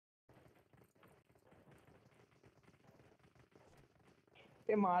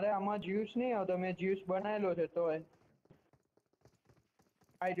કે મારે આમાં જ્યુસ નહીં આવતો, મેં જ્યુસ બનાવેલો છે તો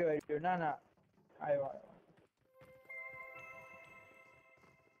આવી ગયો ના ના આવ્યો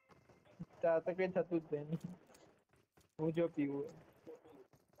ત્યાં તો કઈ થતું જ નહીં. હું જો પીવું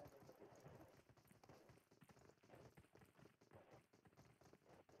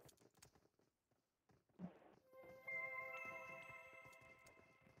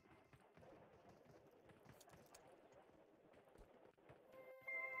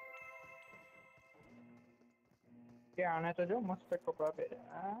કે આને તો જો મસ્ત કપડા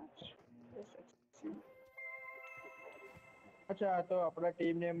પહેર્યા. અચ્છા તો આપણા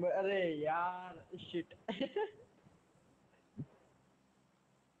ટીમ મેમ્બર, અરે યાર શિટ.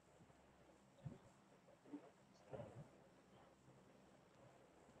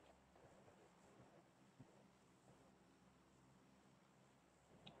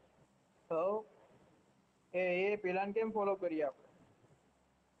 તો એ પેલાને કેમ ફોલો કરીએ આપણે?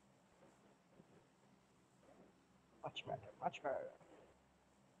 Much better.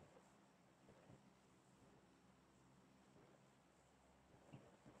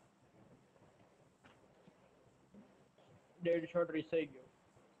 डेड शॉट रिसाई गयो.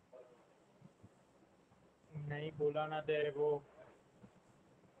 नहीं बोला ना तेरे को.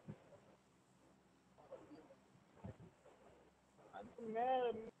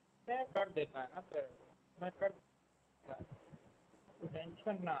 मैं कर देता है ना तेरे, मैं कर देता है. तू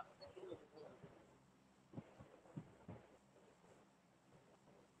टेंशन ना.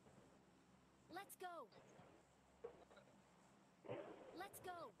 Let's go. Let's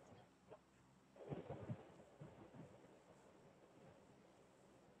go.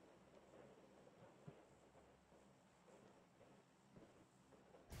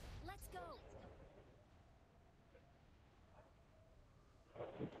 Let's go.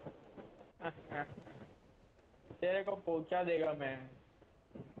 तेरे को पहुंचा देगा मैं.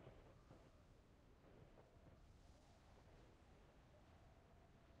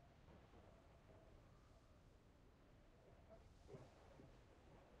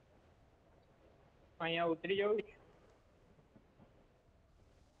 અહીંયા ઉતરી જવું છે.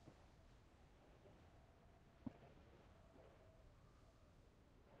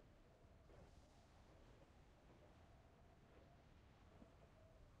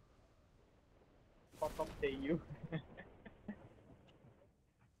 પકઅપ થઈ ગયું.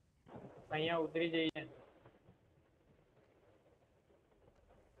 અહીંયા ઉતરી જઈએ.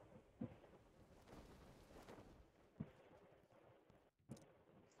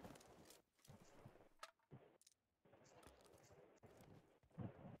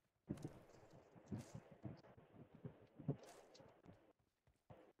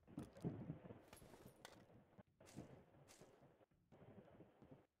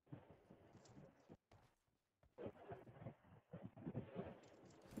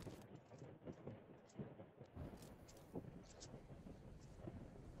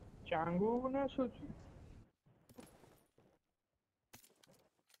 ચાંગુ ને શું થયું?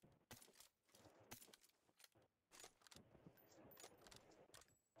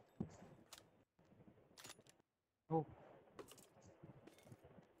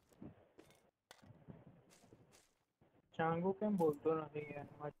 ચાંગુ કેમ બોલતો નથી યાર,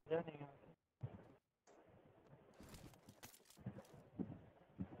 મજા નહીં આવતી.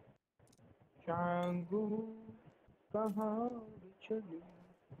 ચાંગુ કહાં ચલી?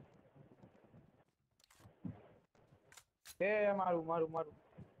 એ મારું મારું મારું.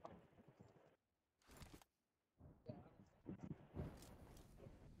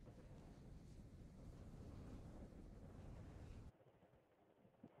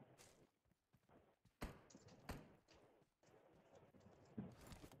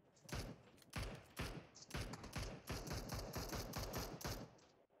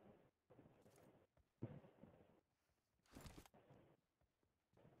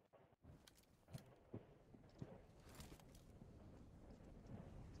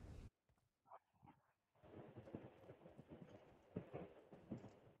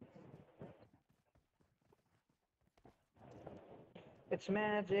 It's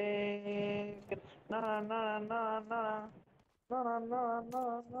magic. It's na na na na na na na na na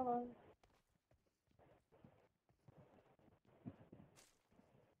na.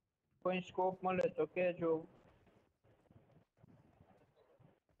 કોઈ સ્કોપ મળે તો કેજો.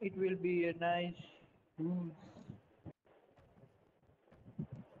 It will be a nice use.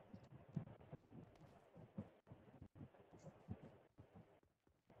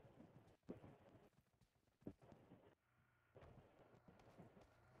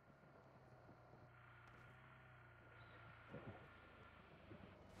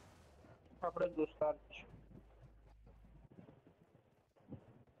 આપણે દોસ્તાર છે.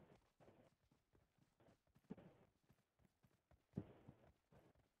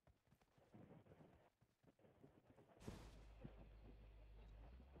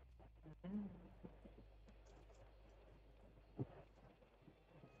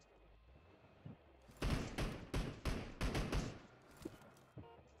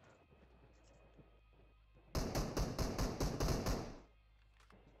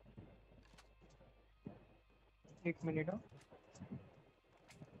 एक मिनट हो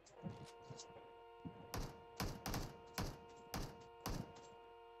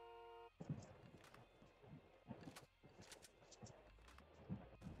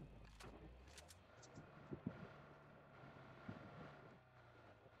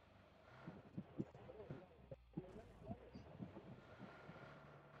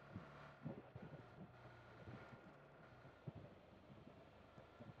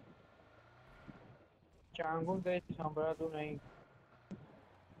चांगू गए संभला तो नहीं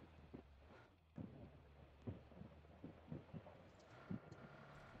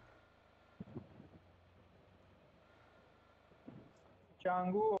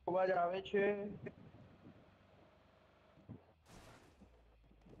ચાંગુ અવાજ આવે છે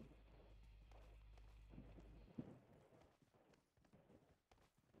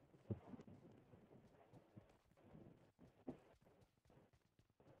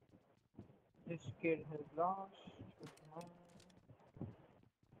This kid has lost his mind.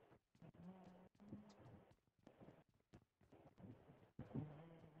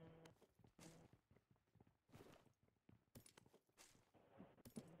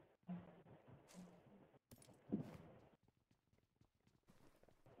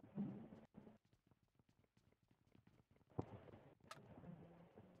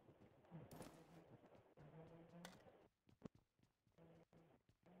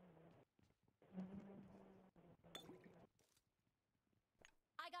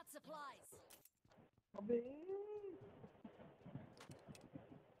 I got supplies. अबे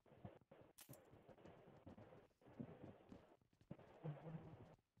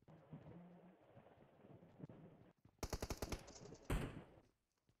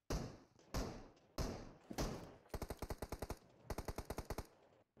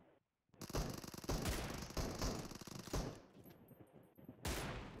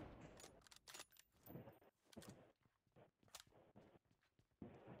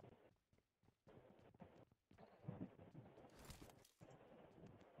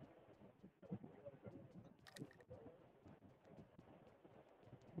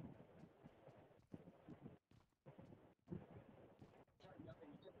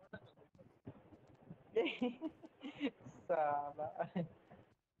साला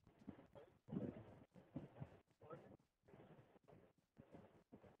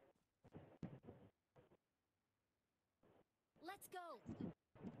Let's go.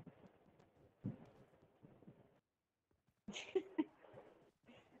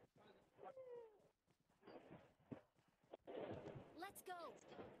 Let's go.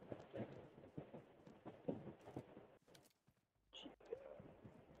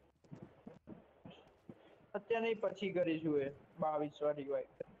 અત્યારે નહીં પછી કરીશું એ 22 વાળી હોય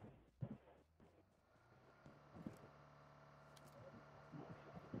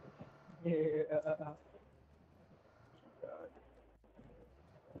Yeah.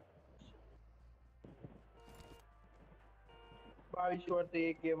 22 વાર તો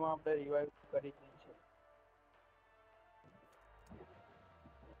એક ગેમ આપણે રિવાઇવ કરી દીધી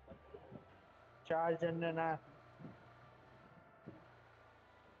છે 4 જણને ના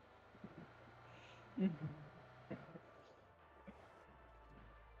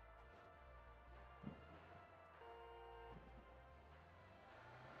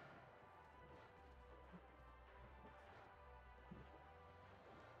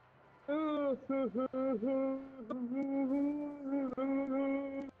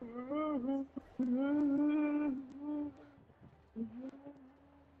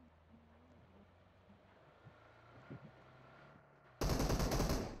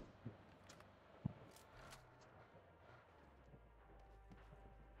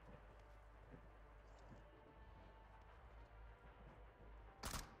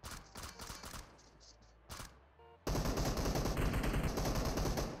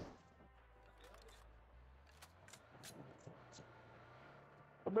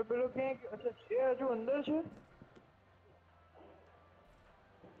અબે પેલો ક્યાં અચ્છા છે હજુ અંદર છે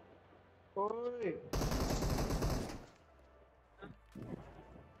ઓય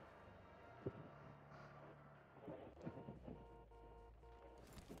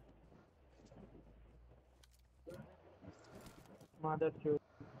મદદ જો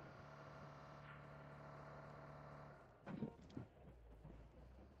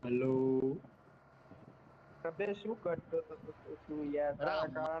हेलो અબે શું કરતો હતો તું યાર તારા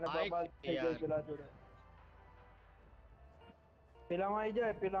કારણે બરબાદ થઈ ગયો પેલા જોડે પેલામાં આવી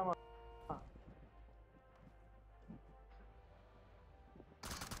જાય પેલામાં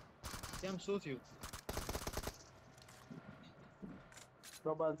કેમ શું થયું?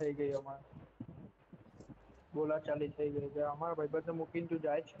 બબાલ થઈ ગઈ અમાર બોલા ચાલી થઈ ગઈ છે અમારા ભાઈબંધને મૂકીને તું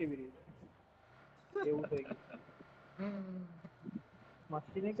જાય જ કેવી રીતે એવું થઈ ગયું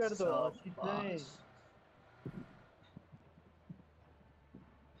મસ્તી નહીં કરતો હસીશ નહીં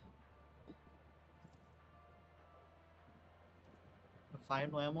ફાઈવ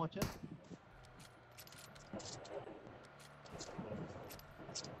નો એમો છે.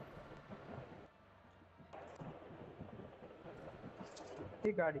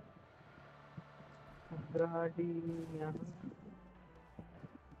 ये गाड़ी गाड़ी यहाँ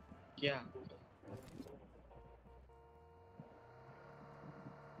क्या?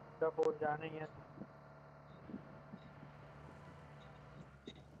 सब और जाने हैं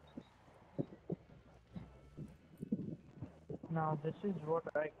now this is what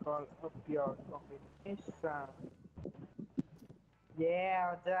I call a pure combination yeah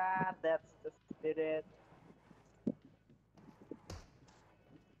that's the spirit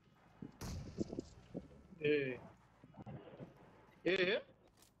એ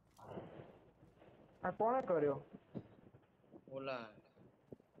આ કોણે કર્યો ઓલા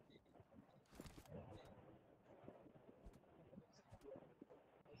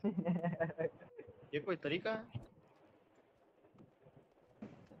ये कोई तरीका है?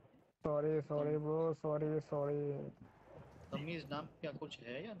 सॉरी सॉरी ब्रो सॉरी तमीज नाम क्या कुछ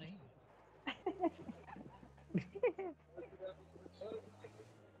है या नहीं?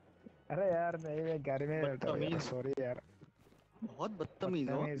 अरे यार नहीं मैं घर में रहता हूँ यार सॉरी यार बहुत बदतमीज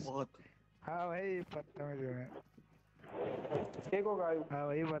हो बहुत. हाँ भाई बदतमीज हूँ मैं देखो गाड़ी हाँ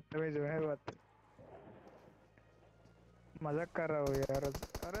वही बदतमीज हूँ मैं मजाक कर रहा हूँ यार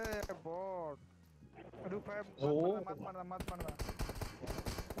अरे बॉट रुक भाई मत मरना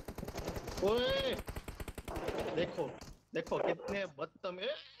ओए देखो देखो कितने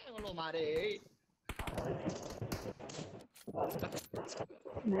बदतमीज बोलो मारे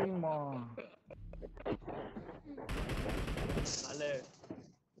नहीं माँ साले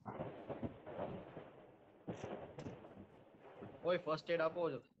ओए फर्स्ट एड आपो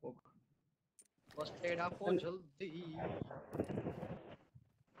जल्दी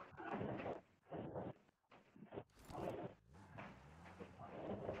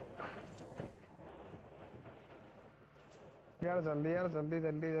यार जल्दी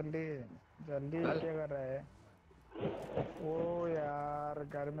क्या कर रहा है ओ यार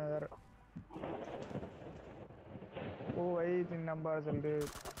घर में यार ओ भाई 3 नंबर जल्दी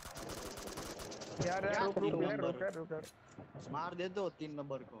यार रुक मार दे दो 3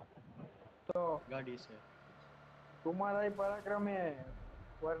 नंबर को तो गाड़ी से. तुम्हारा ही पराक्रम है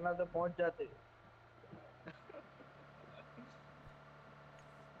वरना तो पहुंच जाते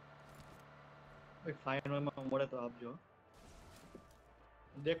फाइनल में मोड़े तो आप जो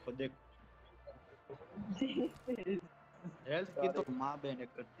देखो हेल्थ की तो माँ बहने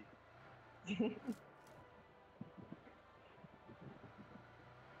कर दी.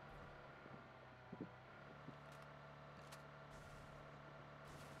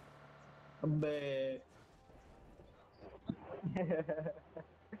 अबे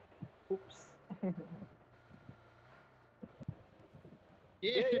Oops.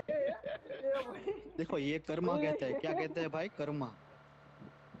 ये देखो ये कर्मा कहते हैं. क्या कहते हैं भाई? कर्मा.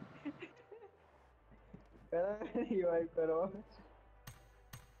 रिवाइव करो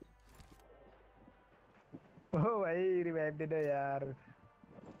ओ भाई रिवाइव दे दो यार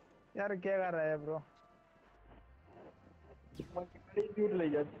यार क्या कर रहा है ब्रो गाड़ी दूर ले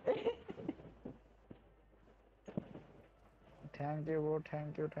जाती थैंक यू वो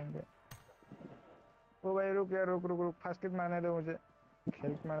थैंक यू ओ भाई रुक यार रुक फास्ट किक मारने दो मुझे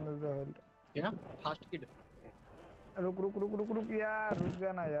हेल्प मारने दो क्या फास्ट किड? रुक यार रुक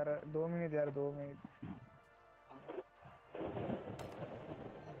जाना यार 2 मिनट यार 2 मिनट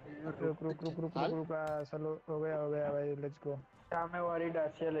रुक चलो हो गया भाई लेट्स गो सामने वाली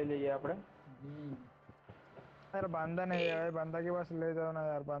डासिया ले लीजिए आपने यार बांदा नहीं है भाई बांदा के पास ले जाओ ना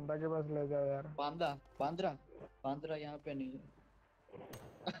यार बांदा के पास ले जाओ यार बांद्रा यहाँ पे नहीं है.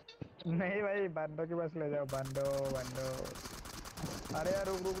 नहीं भाई बांदो के पास ले जाओ बांदो अरे यार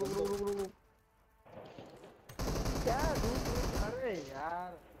रुक क्या रुक अरे यार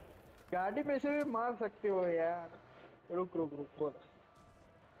गाड़ी में से भी मार सकते हो यार रुक बोल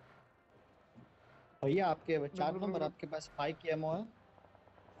भैया आपके 4 नंबर आपके पास 5 की एमओ है.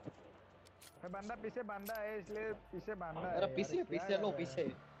 बंदा पीछे बांधा है इसलिए पीछे बांधा है अरे पीछे लो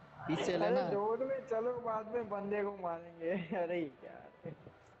पीछे लेना. रोड में चलो बाद में बंदे को मारेंगे अरे यार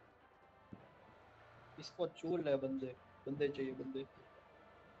इसको चूल है बंदे चाहिए बंदे.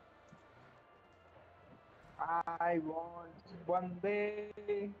 I want बंदे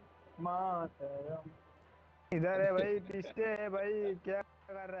मातरम। इधर है भाई, पीछे है भाई, क्या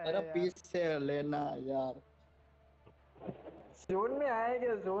कर रहा अरे है यार? पीस से लेना यार। जोन में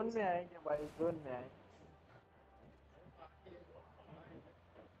आएंगे, जोन में आएंगे भाई, जोन में आएंगे।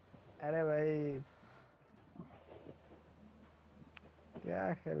 अरे भाई क्या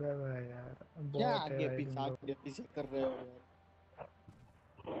खेल रहा है यार, क्या बहुत है भाई तुम लोग। आगे पीछे कर रहे हो यार?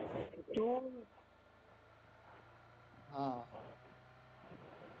 तुम हाँ।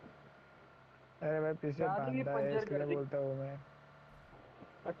 अरे भाई पीछे गाड़ी भी बांधा है पंचर इसलिए कर दी। बोलता हूँ मैं।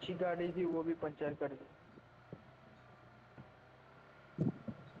 अच्छी गाड़ी थी, वो भी पंचर कर दी।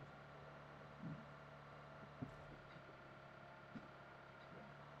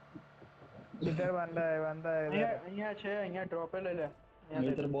 इधर बांधा है અહીંયા इधर। અહીંયા છે, અહીંયા ડ્રોપે લઈ લે, અહીંયા લઈ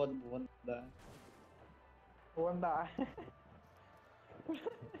લે। इधर बहुत बंदा है। વંદા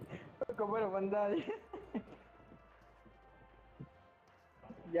ખબર વંદા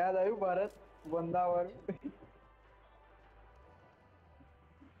યાદ આવ્યું ભારત વંદા વાળું।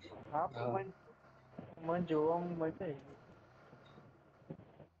 હા પણ हाँ। મને જોવામાં મજા આવી।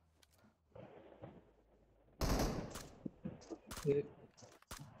 ये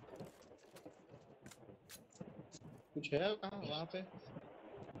कुछ है कहाँ वहाँ पे?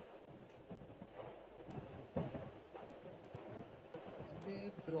 अबे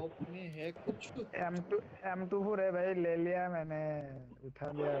ड्रॉप में है कुछ। M2 M24 है भाई, ले लिया मैंने, उठा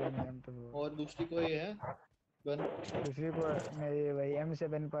लिया मैंने M24। और दूसरी कोई है गन? दूसरी को नहीं भाई,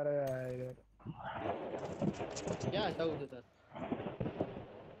 M7 पर है इधर। क्या हटा उधर?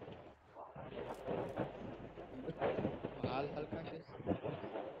 अबे हाल हल्का कैसे?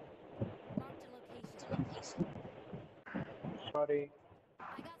 Marked a location. Sorry.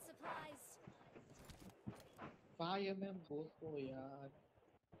 I got supplies. 5 mm बोल तो यार।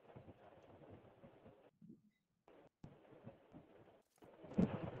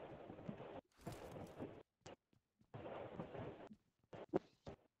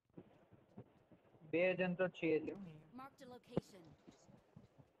 બે જણ તો છે જ। Marked a location.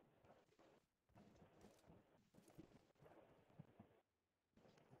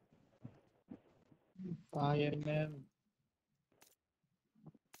 5 mm।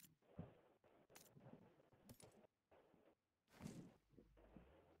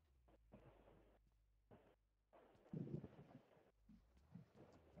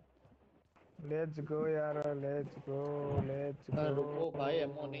 Let's go यार, लेट्स गो, लेट्स गो। रुको भाई,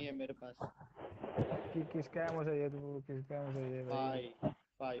 एमओ नहीं है मेरे पास। कि किसका एमओ चाहिए तुमको, किसका एमओ चाहिए भाई?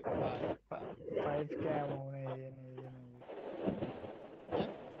 5 5 5 5। 5 का एमओ नहीं, ये नहीं, ये नहीं। क्या?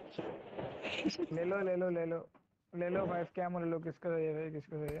 ले लो ले लो ले लो, ले लो 5 का एमओ ले लो। किसका चाहिए भाई,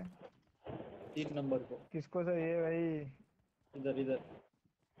 किसको चाहिए? 3 नंबर को। किसको चाहिए भाई? इधर इधर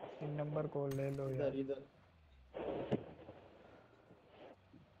 3 नंबर को ले लो इधर यार। इधर।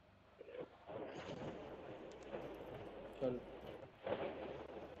 चल।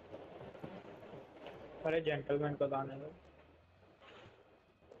 अरे जेंटलमैन को लाने दो।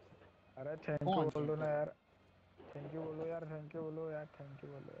 अरे थैंक यू कौन बोल दो ना जेंटल? यार। थैंक यू बोलो यार, थैंक यू बोलो यार, थैंक यू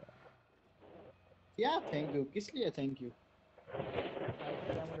बोलो यार। क्या थैंक यू? किस लिए थैंक यू? 5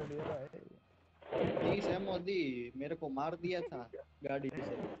 का एमओ रेडी है भाई। 30 एमओ दी, मेरे को मार दिया था गाड़ी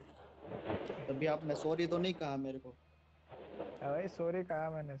से। तभी आपने सॉरी तो नहीं कहा मेरे को? भाई सॉरी कहा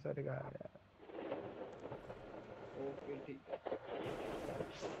मैंने, सॉरी कहा यार। ओके ठीक है।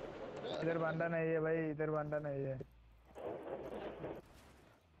 इधर बंदा नहीं है भाई, इधर बंदा नहीं है।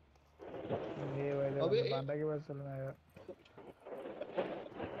 ये भाई इधर अबे बंदा, बंदा के पास चलना है यार।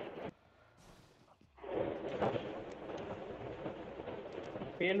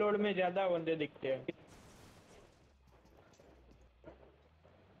 पेलोड में ज्यादा बंदे दिखते हैं।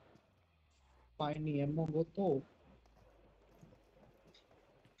 फाइनी एमओ वो तो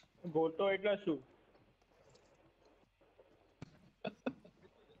ગોતો એટલે શું?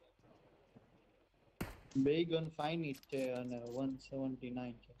 બે ગન ફાઇની છે અને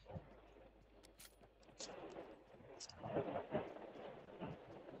 179 છે।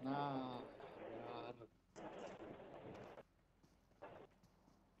 ના યાર।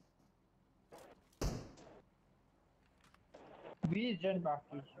 20 જણ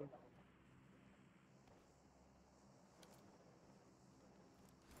બાકી છે।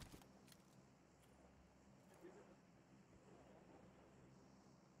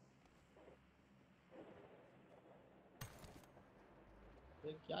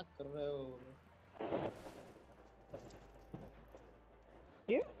 ये क्या कर रहे हो?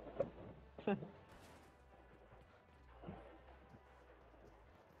 ये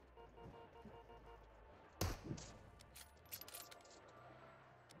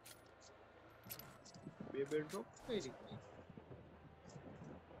બે બે ડ્રોપ કઈ રીતે?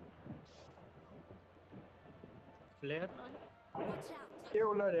 Flare Watch out! ये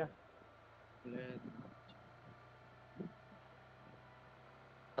उला रहा फ्लेयर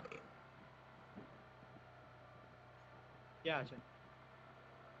क्या है?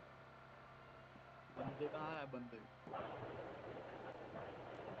 बंदे कहाँ है बंदे?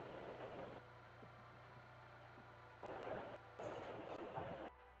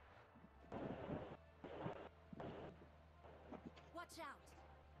 Watch out!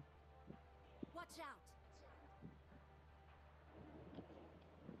 Watch out!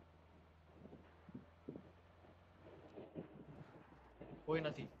 कोई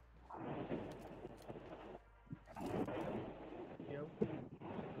नहीं। ये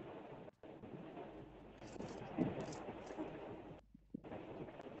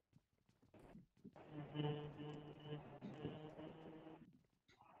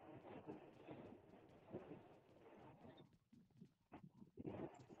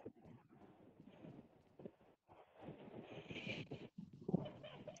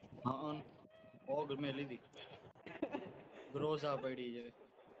हाँ ओग मेली दी ग्रोजा पड़ी है।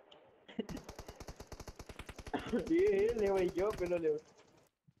 ले भाई गयो पेलो ले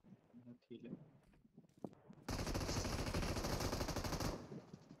ठीक है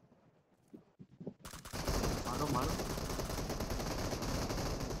मारो मारो।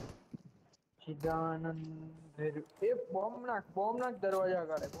 चिदानंद ए बॉम्ब नाक दरवाजा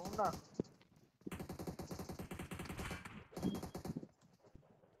काढे बॉम्ब नाक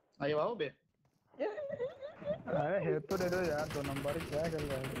आयो आओ बे। अरे है तो दे दो यार, 2 नंबर क्या कर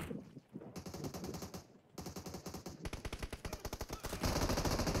रहा है?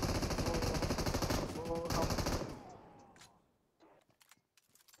 वो हम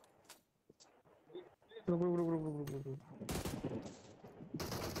रुक रुक रुक रुक रुक रुक रुक।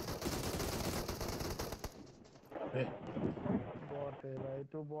 बॉट है भाई,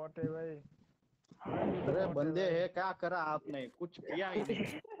 तू बॉट है भाई। अरे बॉट है बंदे भाई, है क्या करा आपने? कुछ किया ही नहीं।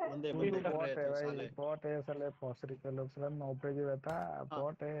 बंदे तू बंदे कर बॉट रहे है थे भाई, साले। बॉट है साले। फॉसरी के लोग साला 9 पे की बैठा। हाँ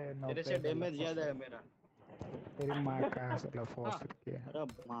बॉट है 9 तेरे से पे साला डैमेज ज्यादा है फॉसरी। मेरा। तेरी माँ का साला हाँ फॉसरी के। अरे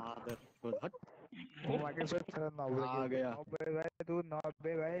मादर चोद हट। वो आगे से साला 9 आ के गया 9 भाई, तू 9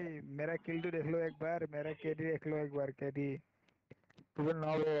 भाई। मेरा किल तो देख लो एक बार, मेरा केडी देख लो एक बार, केडी। तू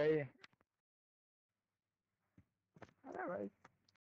 9 भाई। अरे भाई